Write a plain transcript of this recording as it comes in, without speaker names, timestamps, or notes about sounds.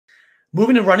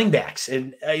Moving to running backs,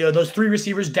 and those three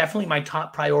receivers definitely my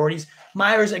top priorities.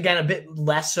 Myers again a bit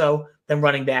less so than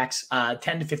running backs, 10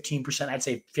 to 15%. I'd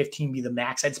say 15 be the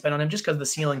max I'd spend on him just because the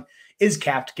ceiling is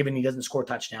capped, given he doesn't score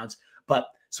touchdowns. But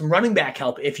some running back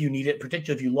help if you need it,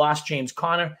 particularly if you lost James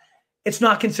Conner. It's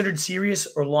not considered serious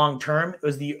or long term. It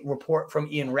was the report from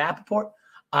Ian Rappaport,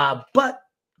 but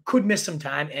could miss some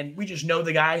time. And we just know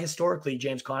the guy historically,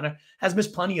 James Conner, has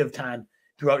missed plenty of time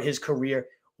throughout his career.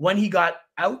 When he got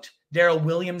out, Darrel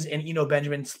Williams and Eno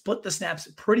Benjamin split the snaps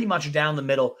pretty much down the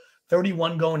middle,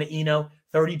 31 going to Eno,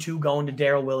 32 going to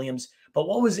Darrel Williams. But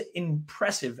what was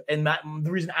impressive, and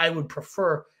the reason I would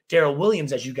prefer Darrel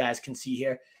Williams, as you guys can see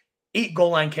here, 8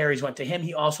 goal line carries went to him.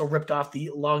 He also ripped off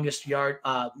the longest yard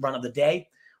run of the day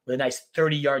with a nice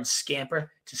 30-yard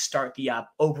scamper to start the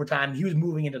overtime. He was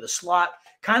moving into the slot,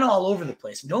 kind of all over the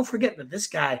place. And don't forget that this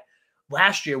guy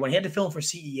last year, when he had to fill in for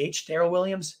CEH, Darrel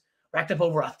Williams, racked up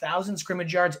over 1,000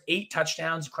 scrimmage yards, 8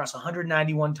 touchdowns across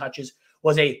 191 touches,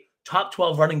 was a top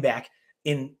 12 running back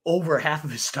in over half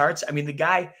of his starts. I mean, the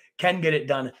guy can get it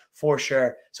done for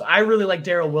sure. So I really like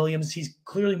Darrel Williams. He's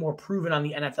clearly more proven on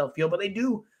the NFL field, but they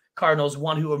do Cardinals,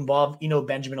 one who involved Eno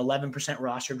Benjamin, 11%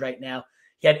 rostered right now.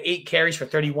 He had 8 carries for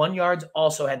 31 yards,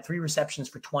 also had 3 receptions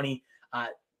for 20.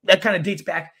 That kind of dates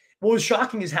back. What was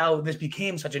shocking is how this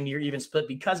became such a near even split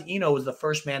because Eno was the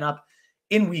first man up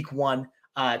in week 1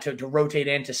 to rotate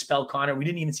in to spell Conner. We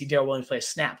didn't even see Darrel Williams play a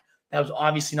snap. That was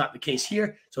obviously not the case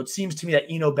here. So it seems to me that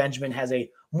Eno Benjamin has a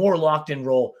more locked-in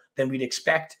role than we'd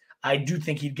expect. I do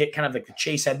think he'd get kind of like the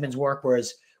Chase Edmonds work,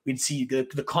 whereas we'd see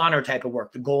the Conner type of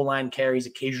work, the goal line carries,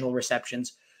 occasional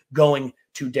receptions going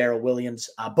to Darrel Williams.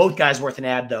 Both guys worth an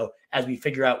ad, though, as we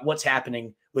figure out what's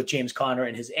happening with James Conner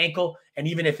and his ankle. And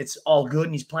even if it's all good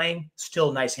and he's playing,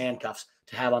 still nice handcuffs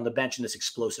to have on the bench in this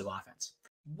explosive offense.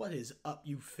 What is up,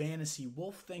 you fantasy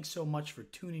wolf? Thanks so much for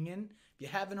tuning in. If you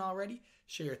haven't already,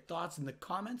 share your thoughts in the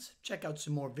comments, check out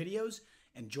some more videos,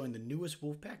 and join the newest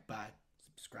Wolfpack by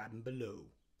subscribing below.